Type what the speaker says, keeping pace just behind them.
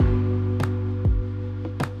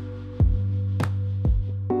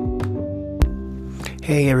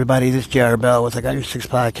Hey everybody, this is J.R. Bell with I Got Your Six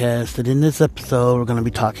Podcast, and in this episode we're going to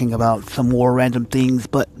be talking about some more random things,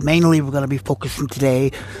 but mainly we're going to be focusing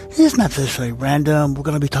today, it's not necessarily random, we're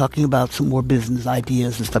going to be talking about some more business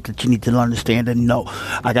ideas and stuff that you need to understand and know.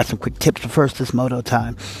 I got some quick tips, but first it's Moto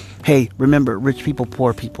time. Hey, remember, rich people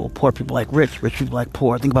like rich people like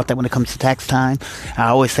poor. Think about that when it comes to tax time. I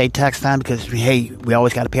always say tax time because, hey, we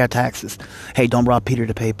always got to pay our taxes. Hey, don't rob Peter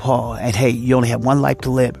to pay Paul. And hey, you only have one life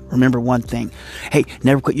to live. Remember one thing. Hey,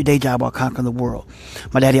 never quit your day job while conquering the world.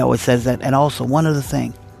 My daddy always says that. And also, one other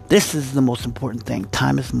thing. This is the most important thing.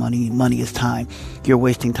 Time is money. Money is time. You're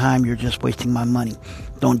wasting time. You're just wasting my money.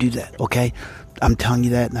 Don't do that, okay? I'm telling you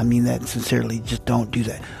that, and I mean that sincerely. Just don't do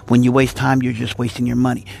that. When you waste time, you're just wasting your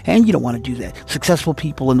money. And you don't want to do that. Successful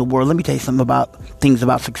people in the world, let me tell you something about things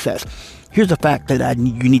about success. Here's a fact that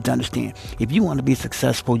you need to understand. If you want to be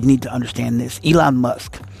successful, you need to understand this. Elon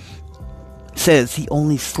Musk says he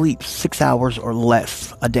only sleeps 6 hours or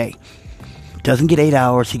less a day. Doesn't get 8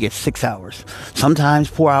 hours, he gets 6 hours. Sometimes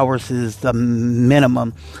 4 hours is the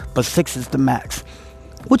minimum, but 6 is the max.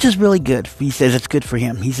 Which is really good. He says it's good for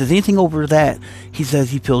him. He says anything over that, he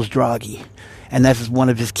says he feels groggy. And that's one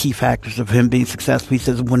of his key factors of him being successful. He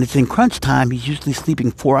says when it's in crunch time, he's usually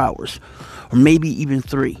sleeping 4 hours. Or maybe even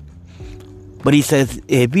 3. But he says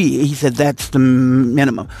that's the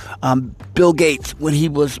minimum. Bill Gates, when he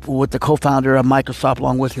was with the co-founder of Microsoft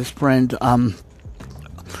along with his friend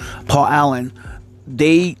Paul Allen,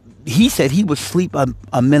 he said he would sleep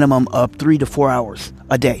a minimum of 3 to 4 hours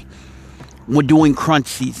a day. When doing crunch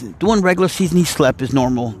season. Doing regular season, he slept his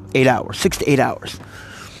normal 8 hours, 6 to 8 hours.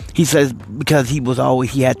 He says because he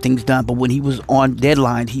had things done, but when he was on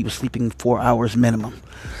deadline, he was sleeping 4 hours minimum.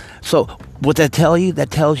 So what that tell you? That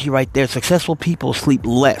tells you right there, successful people sleep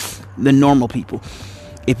less than normal people.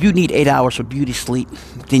 If you need 8 hours for beauty sleep,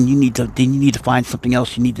 then you need to find something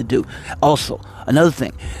else you need to do. Also, another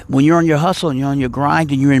thing, when you're on your hustle and you're on your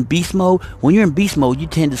grind and you're in beast mode, when you're in beast mode, you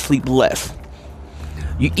tend to sleep less.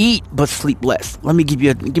 You eat but sleep less. Let me give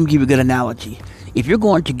you a good analogy. If you're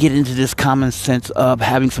going to get into this common sense of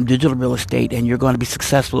having some digital real estate and you're going to be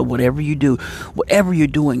successful at whatever you do, whatever you're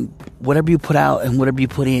doing, whatever you put out and whatever you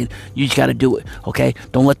put in, you just got to do it, okay?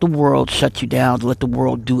 Don't let the world shut you down. Don't let the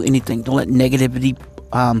world do anything. Don't let negativity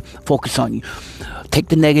focus on you. Take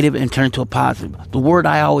the negative and turn it to a positive. The word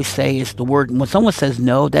I always say is when someone says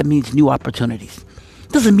no, that means new opportunities.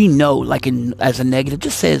 Doesn't mean no as a negative.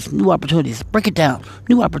 Just says new opportunities. Break it down.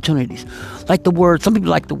 New opportunities. Like the word. Some people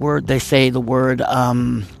like the word. They say the word.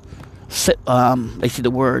 They say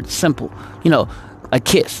the word simple. A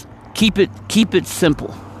kiss. Keep it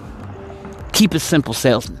simple. Keep it simple,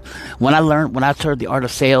 salesman. When I started the art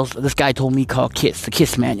of sales, this guy told me called KISS, the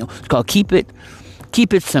KISS manual. It's called Keep It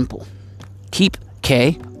Simple. Keep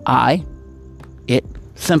K-I it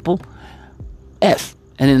simple S,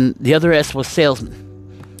 and then the other S was salesman.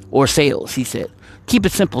 Or sales, he said. Keep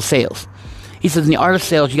it simple, sales. He says, in the art of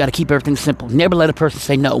sales, you got to keep everything simple. Never let a person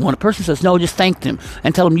say no. When a person says no, just thank them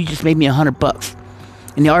and tell them you just made me $100.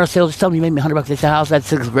 In the art of sales, just tell them you made me $100. They say, how's that?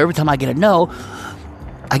 Because every time I get a no,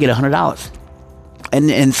 I get $100.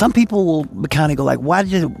 And some people will kind of go like, why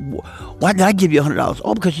did I give you $100?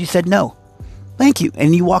 Oh, because you said no. Thank you.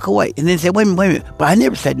 And you walk away. And then say, wait a minute. But I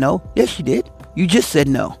never said no. Yes, you did. You just said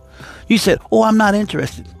no. You said, oh, I'm not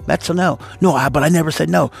interested. That's a no. No, but I never said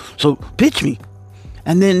no. So pitch me.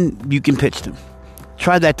 And then you can pitch them.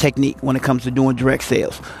 Try that technique when it comes to doing direct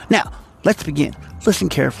sales. Now, let's begin. Listen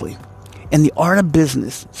carefully. In the art of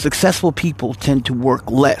business, successful people tend to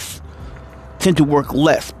work less,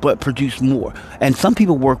 but produce more. And some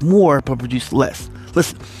people work more, but produce less.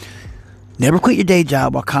 Listen, never quit your day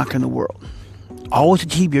job while conquering the world. Always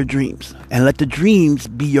achieve your dreams and let the dreams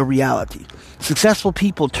be your reality. Successful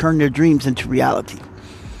people turn their dreams into reality.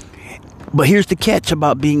 But here's the catch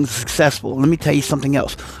about being successful. Let me tell you something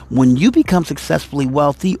else. When you become successfully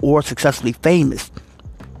wealthy or successfully famous,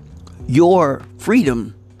 your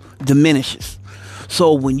freedom diminishes.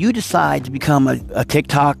 So when you decide to become a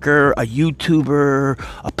TikToker, a YouTuber,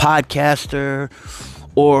 a podcaster,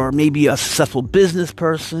 or maybe a successful business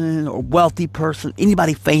person or wealthy person,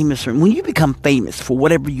 anybody famous, or when you become famous for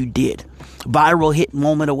whatever you did, viral hit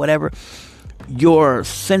moment or whatever, your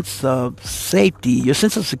sense of safety, your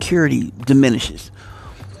sense of security diminishes.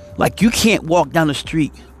 Like you can't walk down the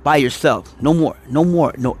street by yourself. No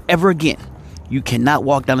ever again. You cannot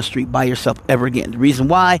walk down the street by yourself ever again. The reason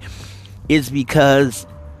why is because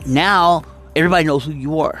now everybody knows who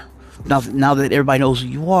you are. Now that everybody knows who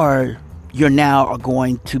you are, you're now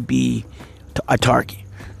going to be a target.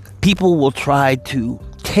 People will try to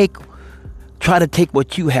take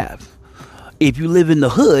what you have. If you live in the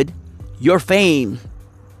hood, your fame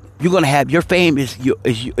You're gonna have your fame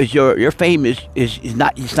your fame is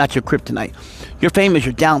not, it's not your kryptonite. Your fame is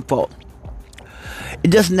your downfall.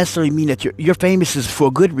 It doesn't necessarily mean that you're famous is for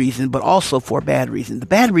a good reason, but also for a bad reason. The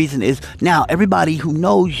bad reason is now everybody who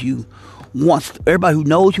knows you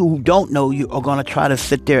who don't know you are gonna try to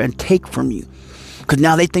sit there and take from you, because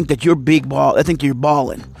now they think that you're big ball. I think you're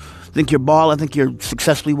balling. I think you're balling. I think you're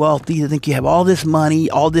successfully wealthy. I think you have all this money,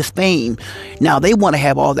 all this fame. Now they want to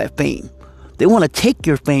have all that fame. They want to take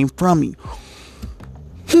your fame from you.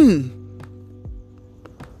 Is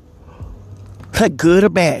that good or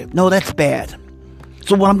bad? No, that's bad.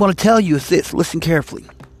 So what I'm going to tell you is this. Listen carefully.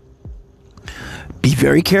 Be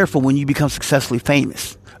very careful when you become successfully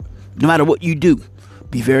famous. No matter what you do,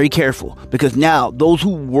 be very careful. Because now, those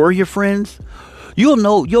who were your friends, you'll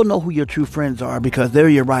know who your true friends are, because they're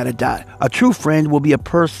your ride or die. A true friend will be a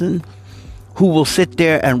person who will sit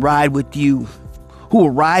there and ride with you, who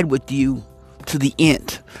will ride with you to the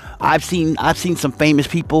end. I've seen some famous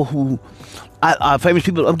people I'll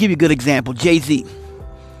give you a good example. Jay-Z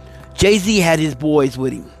had his boys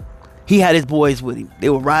with him. He had his boys with him. They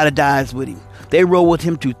were ride or dies with him. They rode with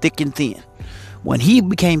him through thick and thin. When he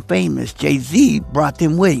became famous, Jay-Z brought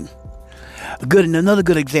them with him. Another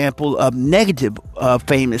good example of negative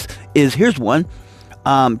famous is, here's one.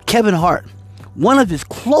 Kevin Hart, one of his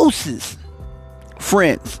closest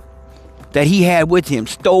friends that he had with him,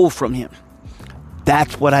 stole from him.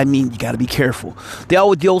 That's what I mean. You got to be careful. The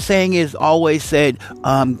old saying is always said,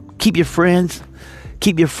 keep your friends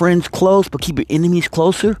close, but keep your enemies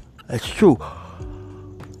closer. That's true.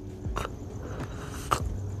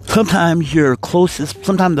 Sometimes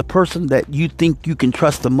the person that you think you can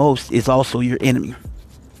trust the most is also your enemy.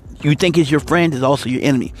 You think is your friend is also your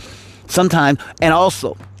enemy. Sometimes, and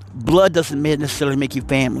also, blood doesn't necessarily make you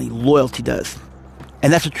family. Loyalty does.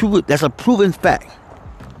 And that's a proven fact.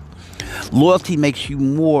 Loyalty makes you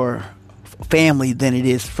more family than it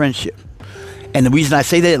is friendship. And the reason I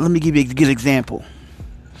say that, let me give you a good example.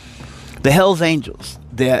 The Hells Angels,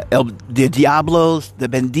 the Diablos, the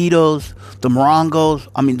Bandidos, the Mongols,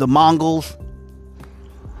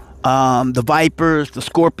 the Vipers, the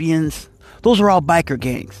Scorpions. Those are all biker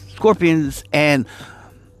gangs. Scorpions and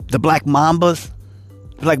the Black Mambas,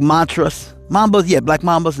 Black Mantras. Black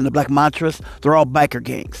Mambas and the Black Mantras, they're all biker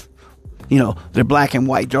gangs. They're black and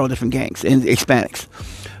white. They're all different gangs, and Hispanics.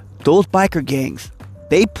 Those biker gangs,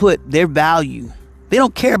 they put their value. They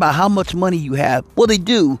don't care about how much money you have. Well, they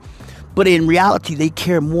do. But in reality, they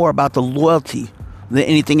care more about the loyalty than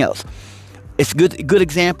anything else. It's a good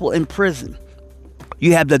example in prison.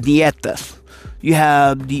 You have the Nietas. You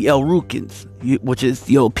have the El Rukins, which is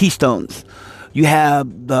the old Pistones. You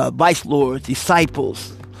have the Vice Lords,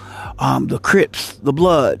 Disciples, the Crips, the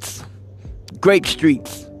Bloods, Grape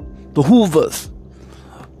Streets, the Hoovers.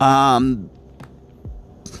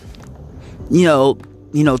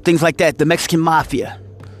 Things like that. The Mexican Mafia,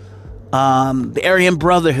 the Aryan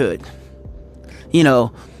Brotherhood. The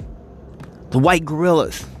White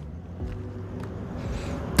Guerrillas,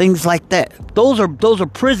 things like that. Those are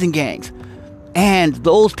prison gangs, and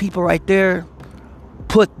those people right there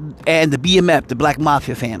and the BMF, the Black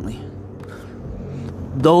Mafia family.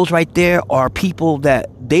 Those right there are people that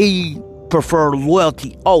they prefer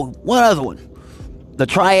loyalty. Oh, one other one, the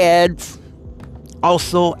Triads,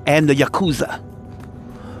 also, and the Yakuza.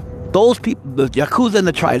 Those people, the Yakuza and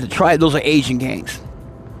the Triad, those are Asian gangs.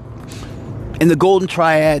 And the Golden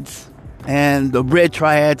Triads and the Red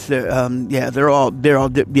Triads,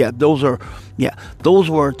 those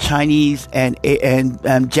were Chinese and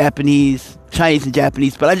Japanese,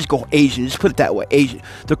 but I just go Asian, just put it that way, Asian.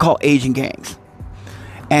 They're called Asian gangs.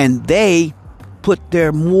 And they put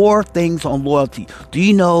their more things on loyalty. Do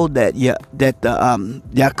you know that the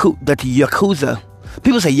Yakuza,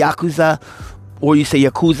 people say Yakuza, or you say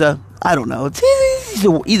Yakuza, I don't know. It's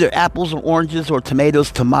either apples or oranges or tomatoes,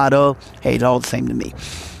 tomato. Hey, it's all the same to me.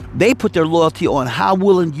 They put their loyalty on how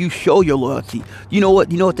willing you show your loyalty. You know what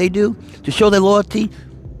they do? To show their loyalty,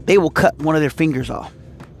 they will cut one of their fingers off.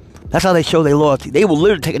 That's how they show their loyalty. They will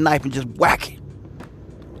literally take a knife and just whack it.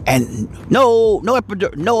 And no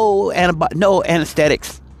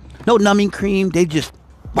anesthetics, no numbing cream. They just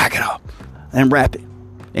whack it off and wrap it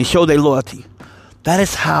and show their loyalty. That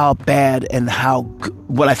is how bad and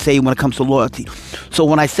what I say when it comes to loyalty. So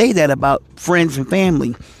when I say that about friends and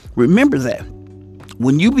family, remember that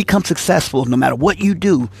when you become successful, no matter what you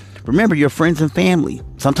do, remember your friends and family.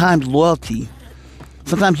 Sometimes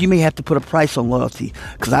you may have to put a price on loyalty,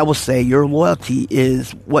 because I will say your loyalty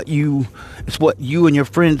is what you and your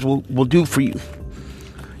friends will do for you.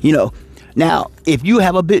 Now, if you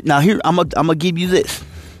have here, I'm gonna give you this.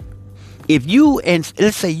 If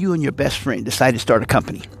let's say you and your best friend decide to start a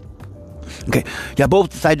company, Okay, y'all both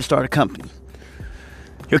decided to start a company.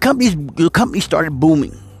 Your company started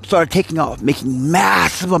booming, started taking off, making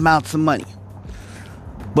massive amounts of money.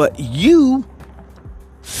 But you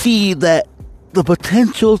see that the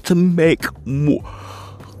potential to make more.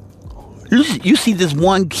 You see this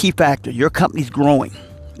one key factor. Your company's growing.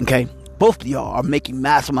 Okay, both of y'all are making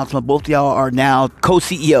massive amounts of money. Both of y'all are now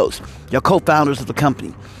co-CEOs. You're co-founders of the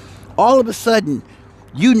company. All of a sudden,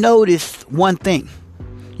 you notice one thing.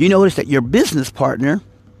 You notice that your business partner,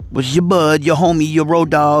 which is your bud, your homie, your road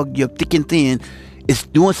dog, your thick and thin, is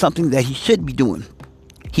doing something that he should be doing.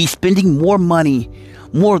 He's spending more money,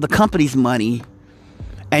 more of the company's money,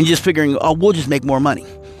 and just figuring, oh, we'll just make more money.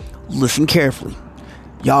 Listen carefully.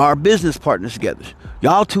 Y'all are business partners together.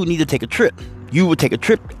 Y'all two need to take a trip. You would take a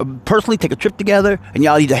trip, personally take a trip together, and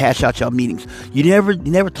y'all need to hash out y'all meetings. You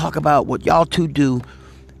never talk about what y'all two do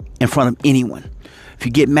in front of anyone. If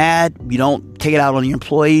you get mad, you don't take it out on your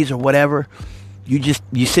employees or whatever. You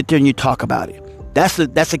sit there and you talk about it. That's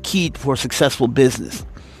a key for a successful business.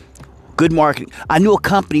 Good marketing. I knew a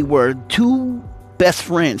company where two best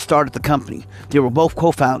friends started the company. They were both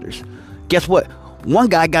co-founders. Guess what? One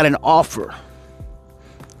guy got an offer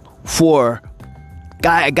for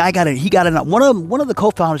one of the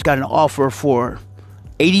co-founders got an offer for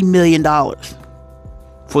 $80 million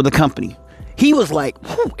for the company. He was like,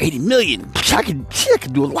 $80 million. I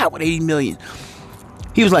could do a lot with $80 million.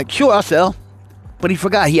 He was like, sure, I'll sell. But he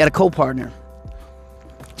forgot he had a co-partner.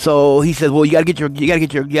 So he said, well, you gotta get your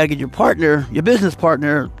partner, your business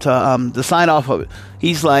partner, to sign off of it.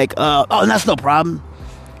 He's like, oh, that's no problem.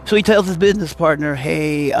 So he tells his business partner,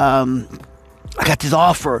 hey, I got this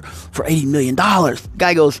offer for $80 million.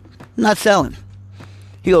 Guy goes, I'm not selling.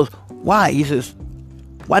 He goes, why? He says,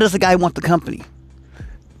 why does the guy want the company?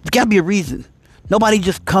 There's got to be a reason. Nobody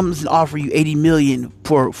just comes and offer you $80 million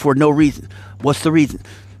for no reason. What's the reason?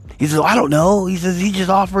 He says, I don't know. He says, he just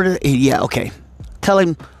offered it. Yeah, okay. Tell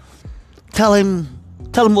him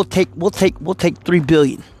we'll take $3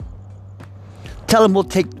 billion. Tell him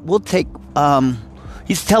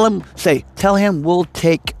tell him we'll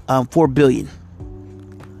take $4 billion.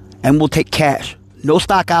 And we'll take cash. No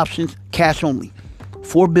stock options, cash only.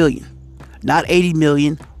 $4 billion. Not $80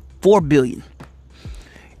 million, $4 billion.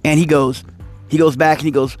 And he goes back and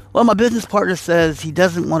he goes, well, my business partner says he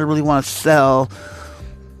doesn't really want to sell.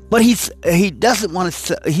 But he doesn't want to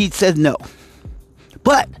sell. He says no.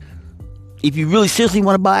 But if you really seriously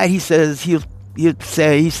want to buy it, he said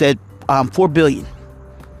 $4 billion.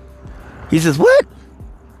 He says, what?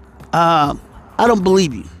 I don't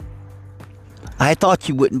believe you. I thought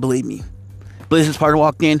you wouldn't believe me. Business partner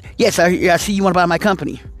walked in. Yes, I see you want to buy my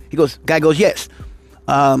company. Guy goes, yes.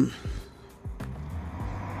 $4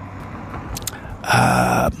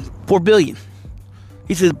 billion.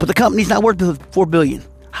 He says, but the company's not worth $4 billion.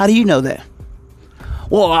 How do you know that?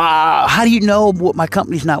 Well, how do you know what my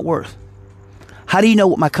company's not worth? How do you know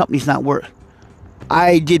what my company's not worth?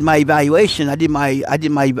 I did my evaluation. I did my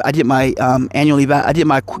Q3.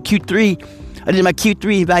 I did my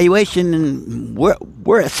Q3 evaluation, and we're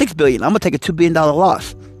at $6 billion. I'm gonna take a $2 billion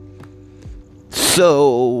loss.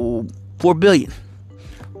 So $4 billion.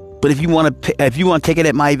 But if you want to take it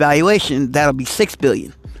at my evaluation, that'll be $6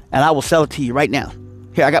 billion, and I will sell it to you right now.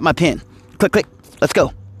 Here, I got my pen. Click, click. Let's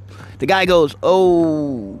go. The guy goes,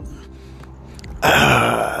 I'll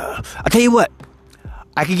tell you what.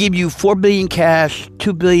 I could give you $4 billion cash,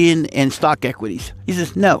 $2 billion in stock equities. He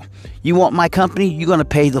says, no. You want my company? You're going to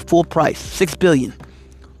pay the full price, $6 billion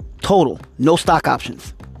total, no stock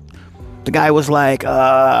options. The guy was like,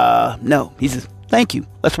 no. He says, thank you.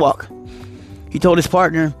 Let's walk. He told his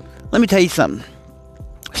partner, let me tell you something.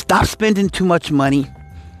 Stop spending too much money.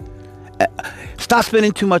 Stop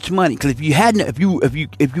spending too much money. Because if you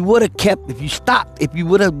would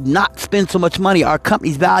have not spent so much money, our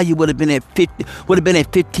company's value would have been at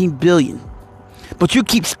 $15 billion. But you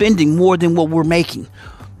keep spending more than what we're making.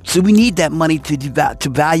 So we need that money to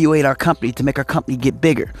evaluate our company, to make our company get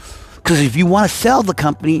bigger. Because if you want to sell the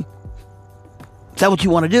company, is that what you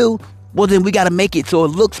want to do? Well, then we got to make it so it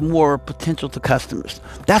looks more potential to customers.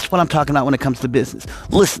 That's what I'm talking about when it comes to business.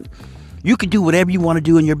 Listen. You can do whatever you want to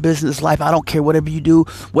do in your business life. I don't care whatever you do,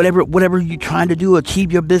 whatever you're trying to do,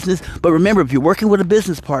 achieve your business. But remember, if you're working with a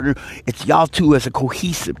business partner, it's y'all two as a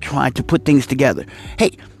cohesive trying to put things together.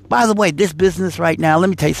 Hey, by the way, this business right now, let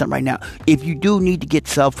me tell you something right now. If you do need to get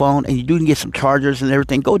cell phone and you do need to get some chargers and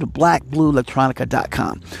everything, go to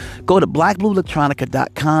blackblueelectronica.com. Go to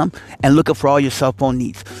blackblueelectronica.com and look up for all your cell phone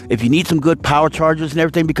needs. If you need some good power chargers and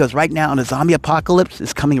everything, because right now the zombie apocalypse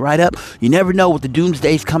is coming right up. You never know what the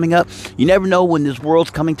doomsday is coming up. You never know when this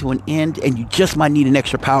world's coming to an end, and you just might need an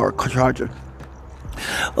extra power charger.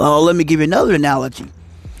 Well, let me give you another analogy.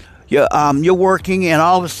 You're working, and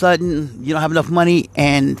all of a sudden you don't have enough money,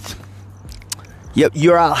 and you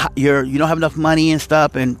don't have enough money and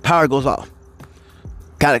stuff, and power goes off.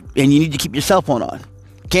 And you need to keep your cell phone on.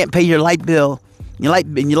 Can't pay your light bill, your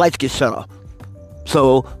lights get shut off.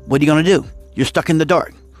 So what are you gonna do? You're stuck in the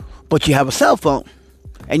dark, but you have a cell phone,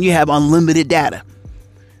 and you have unlimited data.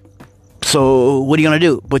 So what are you gonna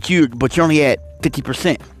do? But you're only at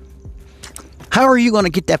 50%. How are you gonna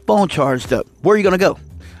get that phone charged up? Where are you gonna go?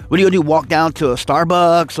 What are you gonna do? Walk down to a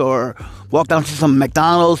Starbucks or walk down to some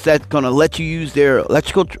McDonald's that's gonna let you use their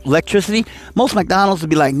electricity? Most McDonald's would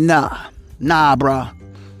be like, nah, bro.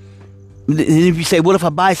 And if you say, what if I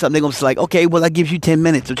buy something? They're gonna say like, okay, well that gives you 10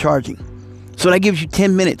 minutes of charging. So that gives you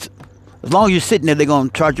 10 minutes. As long as you're sitting there, they're gonna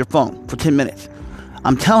charge your phone for 10 minutes.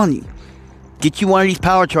 I'm telling you, get you one of these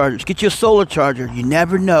power chargers. Get you a solar charger. You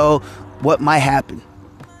never know what might happen.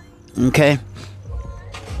 Okay?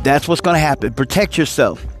 That's what's gonna happen. Protect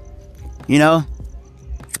yourself. You know?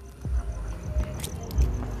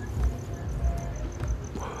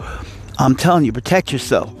 I'm telling you, protect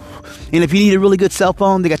yourself. And if you need a really good cell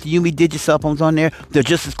phone, they got the Yumi Digit cell phones on there. They're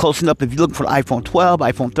just as close enough. If you're looking for the iPhone 12,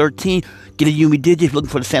 iPhone 13, get a Yumi Digit. If you're looking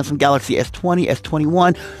for the Samsung Galaxy S20,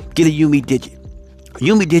 S21, get a Yumi Digit.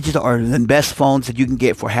 Yumi Digits are the best phones that you can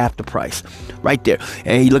get for half the price. Right there.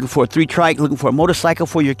 And you're looking for a 3-trike, looking for a motorcycle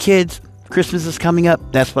for your kids. Christmas is coming up.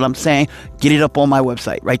 That's what I'm saying. Get it up on my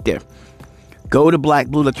website right there. Go to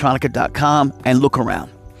blackblueelectronica.com and look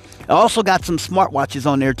around. I also got some smartwatches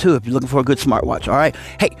on there too if you're looking for a good smartwatch. All right.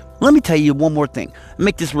 Hey, let me tell you one more thing.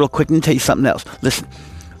 Make this real quick. Let me tell you something else. Listen,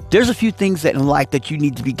 there's a few things that in life that you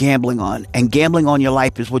need to be gambling on, and gambling on your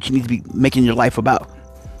life is what you need to be making your life about.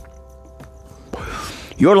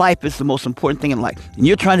 Your life is the most important thing in life, and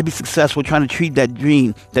you're trying to be successful, trying to achieve that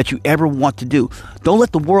dream that you ever want to do. Don't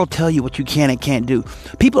let the world tell you what you can and can't do.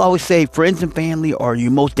 People always say friends and family are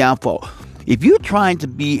your most downfall. If you're trying to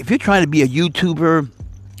be a YouTuber,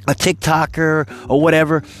 a TikToker, or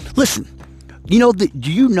whatever, listen. Do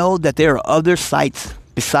you know that there are other sites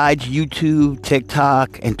besides YouTube,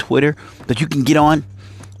 TikTok, and Twitter that you can get on?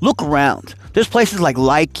 Look around. There's places like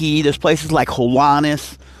Likey. There's places like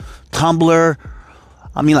Holanis, Tumblr.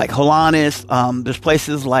 There's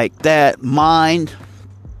places like that, Mind,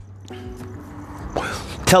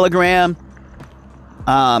 Telegram,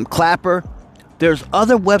 Clapper. There's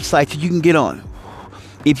other websites that you can get on.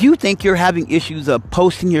 If you think you're having issues of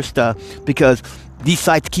posting your stuff because these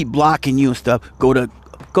sites keep blocking you and stuff, go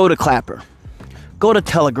to Clapper. Go to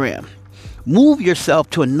Telegram. Move yourself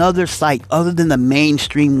to another site other than the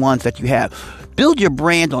mainstream ones that you have. Build your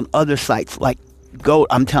brand on other sites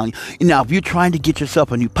I'm telling you. Now, if you're trying to get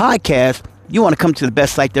yourself a new podcast, you want to come to the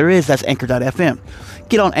best site there is. That's Anchor.fm.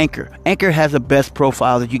 Get on Anchor. Anchor has the best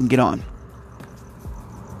profile that you can get on.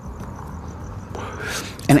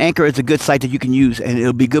 And Anchor is a good site that you can use, and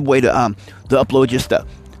it'll be a good way to upload your stuff.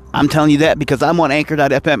 I'm telling you that because I'm on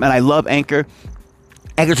Anchor.fm, and I love Anchor.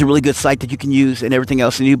 Anchor's a really good site that you can use and everything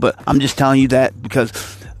else in you, but I'm just telling you that because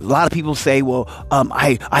a lot of people say, well,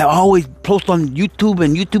 I always post on YouTube,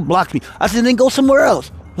 and YouTube blocks me. I said, then go somewhere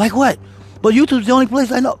else. Like what? But YouTube's the only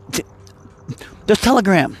place I know. There's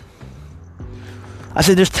Telegram. I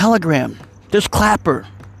said, there's Telegram. There's Clapper.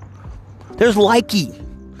 There's Likey.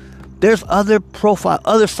 There's other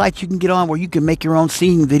sites you can get on where you can make your own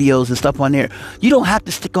singing videos and stuff on there. You don't have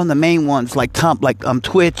to stick on the main ones like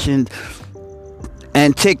Twitch and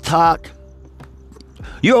TikTok.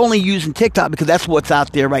 You're only using TikTok because that's what's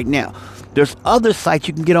out there right now. There's other sites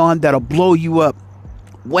you can get on that'll blow you up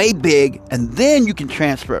way big, and then you can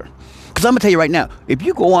transfer. Because I'm gonna tell you right now, if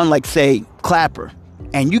you go on like say Clapper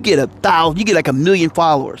and you get 1 million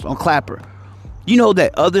followers on Clapper, you know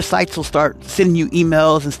that other sites will start sending you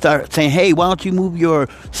emails and start saying, hey, why don't you move your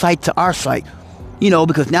site to our site?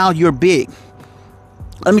 Because now you're big.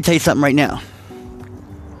 Let me tell you something right now.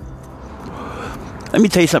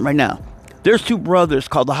 There's 2 brothers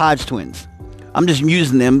called the Hodge twins. I'm just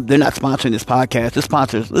using them. They're not sponsoring this podcast. This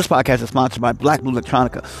podcast is sponsored by Black Blue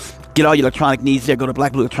Electronica. Get all your electronic needs there. Go to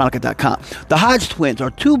blackblueelectronica.com. The Hodge twins are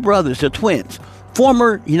 2 brothers. They're twins.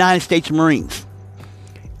 Former United States Marines.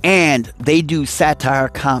 And they do satire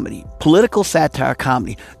comedy, political satire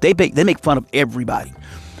comedy. They make fun of everybody.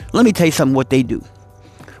 Let me tell you something what they do.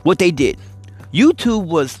 What they did.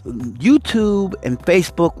 YouTube and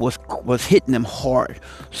Facebook was hitting them hard.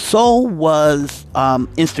 So was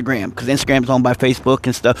Instagram, because Instagram's owned by Facebook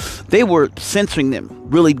and stuff. They were censoring them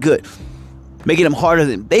really good, making them harder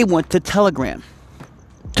than. They went to Telegram.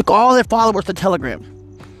 Took all their followers to Telegram.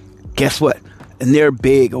 Guess what? And they're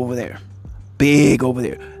big over there.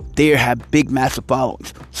 they have big, massive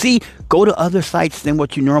followings. See, go to other sites than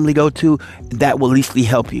what you normally go to. That will at least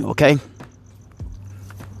help you, okay?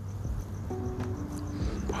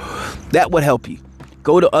 That would help you.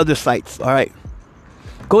 Go to other sites, all right?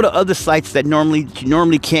 Go to other sites that you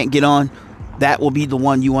normally can't get on. That will be the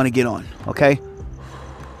one you want to get on, okay?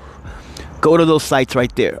 Go to those sites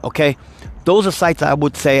right there, okay? Those are sites I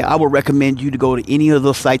would recommend you to go to any of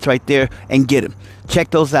those sites right there and get them. Check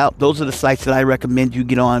those out. Those are the sites that I recommend you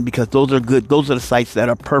get on because those are good. Those are the sites that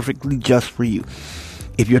are perfectly just for you.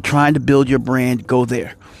 If you're trying to build your brand, go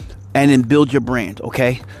there and then build your brand,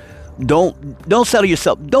 okay? Don't settle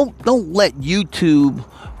yourself. Don't let YouTube,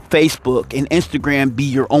 Facebook, and Instagram be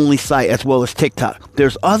your only site as well as TikTok.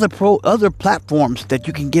 There's other platforms that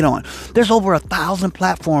you can get on. There's over 1,000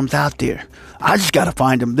 platforms out there. I just got to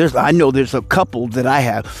find them. I know there's a couple that I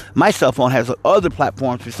have. My cell phone has other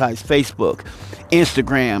platforms besides Facebook,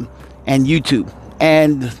 Instagram, and YouTube.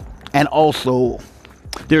 And also,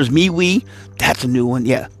 there's MeWe. That's a new one.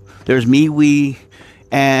 Yeah. There's MeWe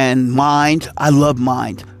and Mind. I love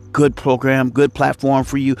Mind. Good program, good platform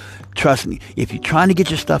for you. Trust me, if you're trying to get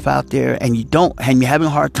your stuff out there and you're having a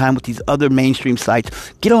hard time with these other mainstream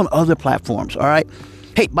sites, get on other platforms, all right?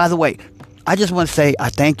 Hey, by the way, I just want to say I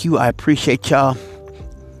thank you. I appreciate y'all.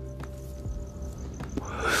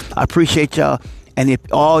 And if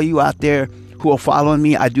all you out there who are following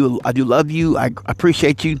me, I do love you. I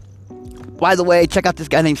appreciate you. By the way, check out this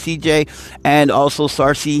guy named CJ and also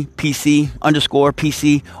Sarcy PC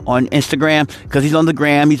 _PC on Instagram because he's on the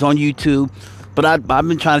gram, he's on YouTube. But I've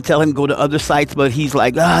been trying to tell him to go to other sites, but he's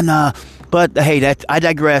like, nah. But hey, I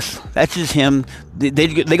digress. That's just him. They're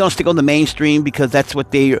gonna stick on the mainstream because that's what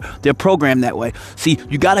they're programmed that way. See,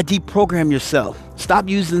 you gotta deprogram yourself. Stop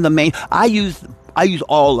using the main. I use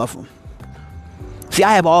all of them. See,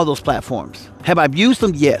 I have all those platforms. Have I used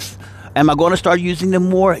them? Yes. Am I going to start using them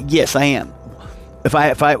more? Yes, I am.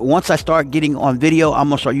 Once I start getting on video, I'm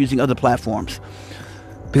going to start using other platforms.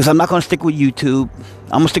 Because I'm not going to stick with YouTube. I'm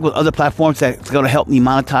going to stick with other platforms that's going to help me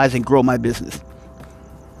monetize and grow my business.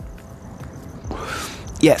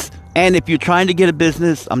 Yes. And if you're trying to get a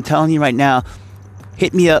business, I'm telling you right now,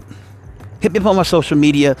 hit me up. Hit me up on my social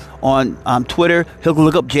media on Twitter.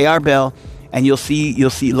 Look up JR Bell and you'll see,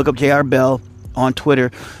 look up JR Bell on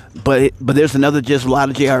Twitter. But there's just a lot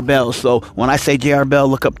of JR Bell. So when I say JR Bell,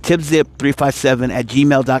 look up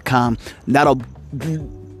tipzip357@gmail.com. That'll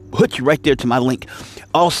hook you right there to my link.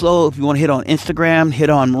 Also, if you want to hit on Instagram, hit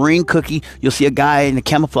on Marine Cookie. You'll see a guy in a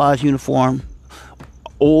camouflage uniform.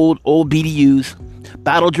 Old BDUs.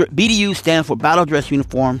 BDUs stand for Battle Dress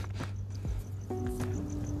Uniform.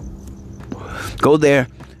 Go there.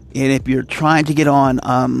 And if you're trying to get on,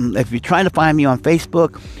 if you're trying to find me on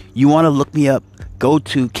Facebook, you want to look me up. Go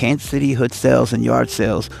to Kansas City Hood Sales and Yard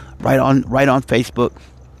Sales right on Facebook.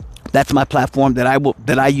 That's my platform that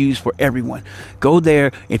I use for everyone. Go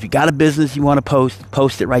there. If you got a business you want to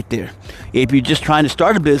post it right there. If you're just trying to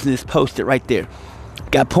start a business, post it right there.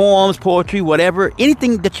 Got poems, poetry, whatever,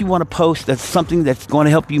 anything that you want to post that's something that's going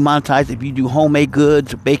to help you monetize. If you do homemade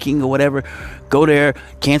goods, or baking or whatever, go there.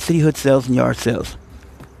 Kansas City Hood Sales and Yard Sales.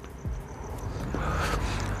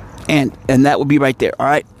 And that will be right there. All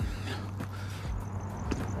right.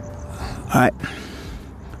 All right.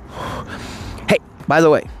 Hey, by the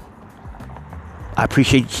way, I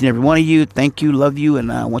appreciate each and every one of you. Thank you. Love you. And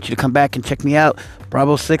I want you to come back and check me out.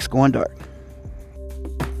 Bravo 6 going dark.